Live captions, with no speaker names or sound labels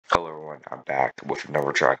Hello everyone, I'm back with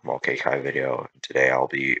another Dragon Ball Kai video. Today I'll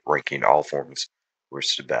be ranking all forms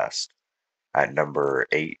worst to best. At number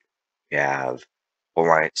 8, we have, what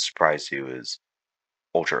might surprise you is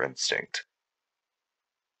Ultra Instinct.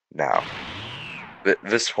 Now,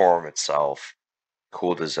 this form itself,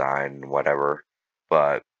 cool design, whatever,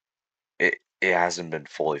 but it hasn't been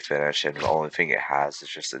fully finished, and the only thing it has is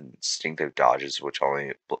just instinctive dodges, which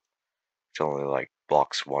only like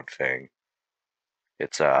blocks one thing.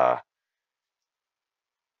 It's around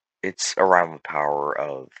the power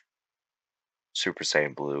of Super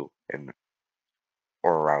Saiyan Blue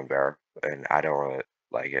or around there, and I don't really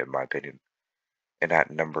like it in my opinion. And at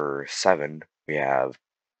number 7, we have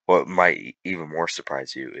what might even more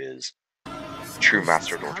surprise you is True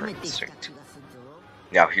Master Ultra Instinct.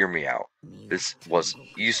 Now hear me out. This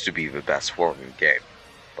used to be the best form in the game,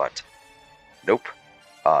 but nope.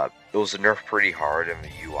 It was nerfed pretty hard in the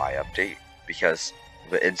UI update because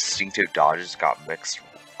the instinctive dodges got mixed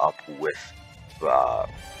up with the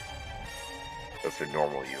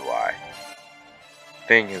normal UI.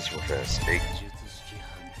 Thing is with this,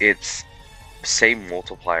 it's same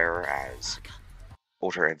multiplier as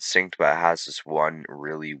Ultra Instinct, but it has this one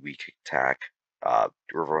really weak attack,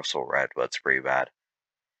 Reversal Red, but it's pretty bad.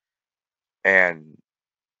 And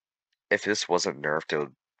if this wasn't nerfed, it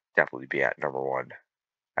would definitely be at number 1.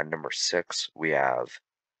 At number 6, we have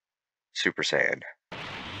Super Saiyan.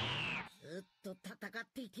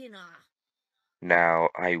 Now,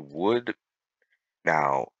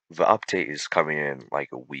 the update is coming in like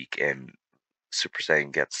a week, and Super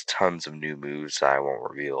Saiyan gets tons of new moves that I won't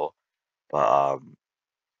reveal. But,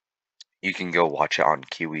 you can go watch it on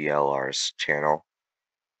Kiwi LR's channel.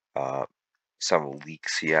 Some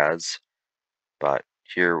leaks he has. But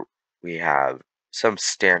here we have some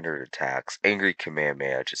standard attacks. Angry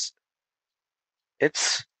Kamehameha,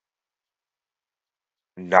 it's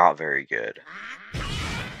not very good.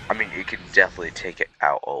 I mean, it can definitely take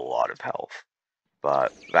out a lot of health,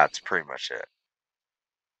 but that's pretty much it.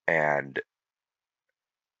 And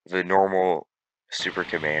the normal Super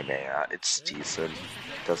Kamehameha, it's decent,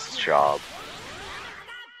 does its job.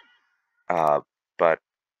 But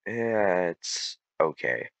yeah, it's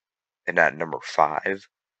okay. And at number 5,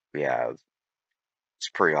 we have, it's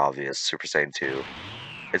pretty obvious, Super Saiyan 2.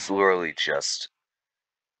 It's literally just,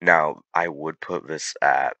 now I would put this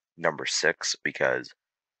at number 6 because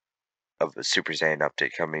of the Super Saiyan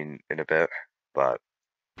update coming in a bit, but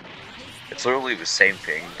it's literally the same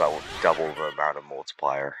thing, but with double the amount of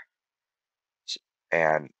multiplier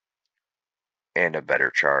and a better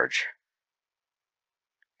charge.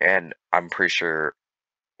 And I'm pretty sure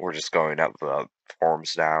we're just going up the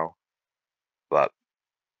forms now. But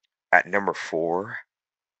at number 4,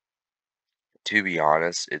 to be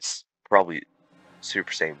honest, it's probably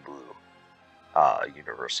Super Saiyan Blue,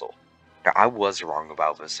 Universal. Now, I was wrong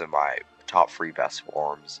about this in my top 3 best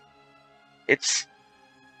forms. It's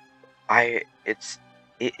really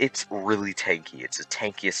tanky. It's the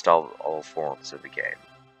tankiest of all forms of the game.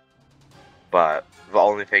 But the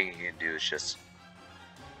only thing you can do is just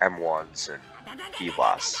M1s and Ki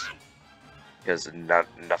blasts, because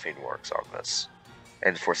nothing works on this.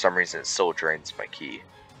 And for some reason, it still drains my ki.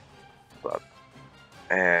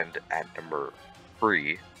 And at number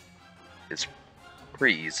 3, it's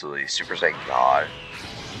pretty easily Super Saiyan God.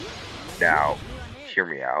 Now, hear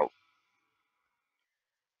me out.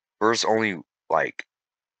 There's only like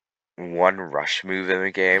one rush move in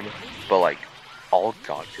the game, but like all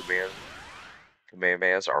God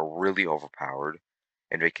Kamehamehas are really overpowered,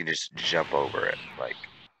 and they can just jump over it,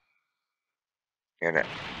 and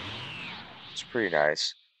it's pretty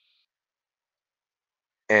nice.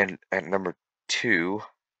 And at number 2,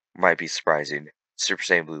 might be surprising, Super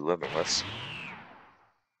Saiyan Blue Limitless.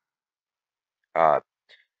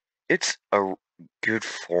 It's a good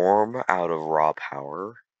form out of raw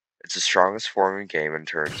power. It's the strongest form in the game in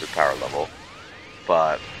terms of power level,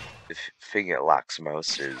 but the thing it lacks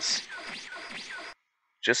most is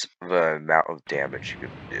just the amount of damage you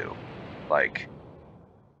can do. Like,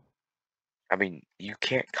 I mean, you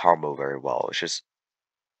can't combo very well. It's just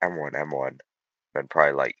M1, and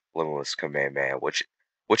probably like Limitless Kamehameha, which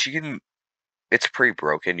you can. It's pretty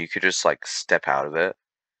broken. You could just like step out of it.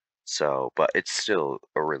 So, but it's still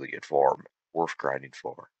a really good form, worth grinding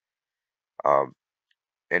for.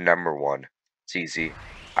 And number 1, it's easy.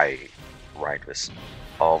 I ride this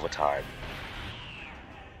all the time.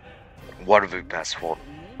 One of the best form,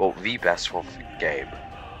 well, the best form of the game.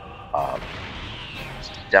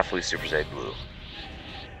 Definitely Super Saiyan Blue.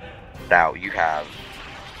 Now you have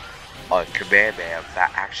a Kamehameha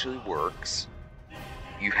that actually works.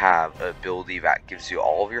 You have an ability that gives you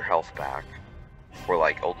all of your health back. for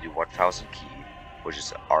like only 1000 ki, which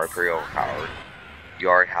is already pretty overpowered. You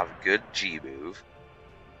already have a good G move,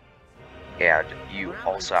 and you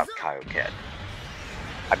also have Kaioken.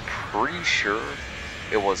 I'm pretty sure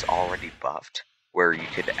it was already buffed, where you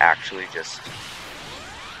could actually just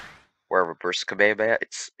wherever burst Kamehameha,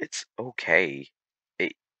 it's okay.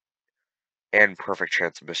 It, and perfect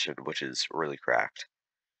transmission, which is really cracked.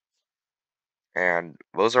 And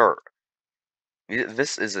those are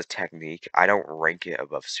this is a technique. I don't rank it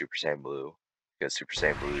above Super Saiyan Blue because Super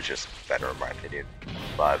Saiyan Blue is just better in my opinion.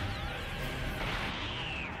 But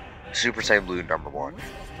Super Saiyan Blue #1,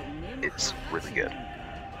 it's really good.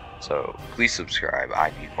 So please subscribe.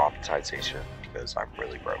 I need monetization because I'm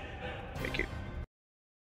really broke. Thank you.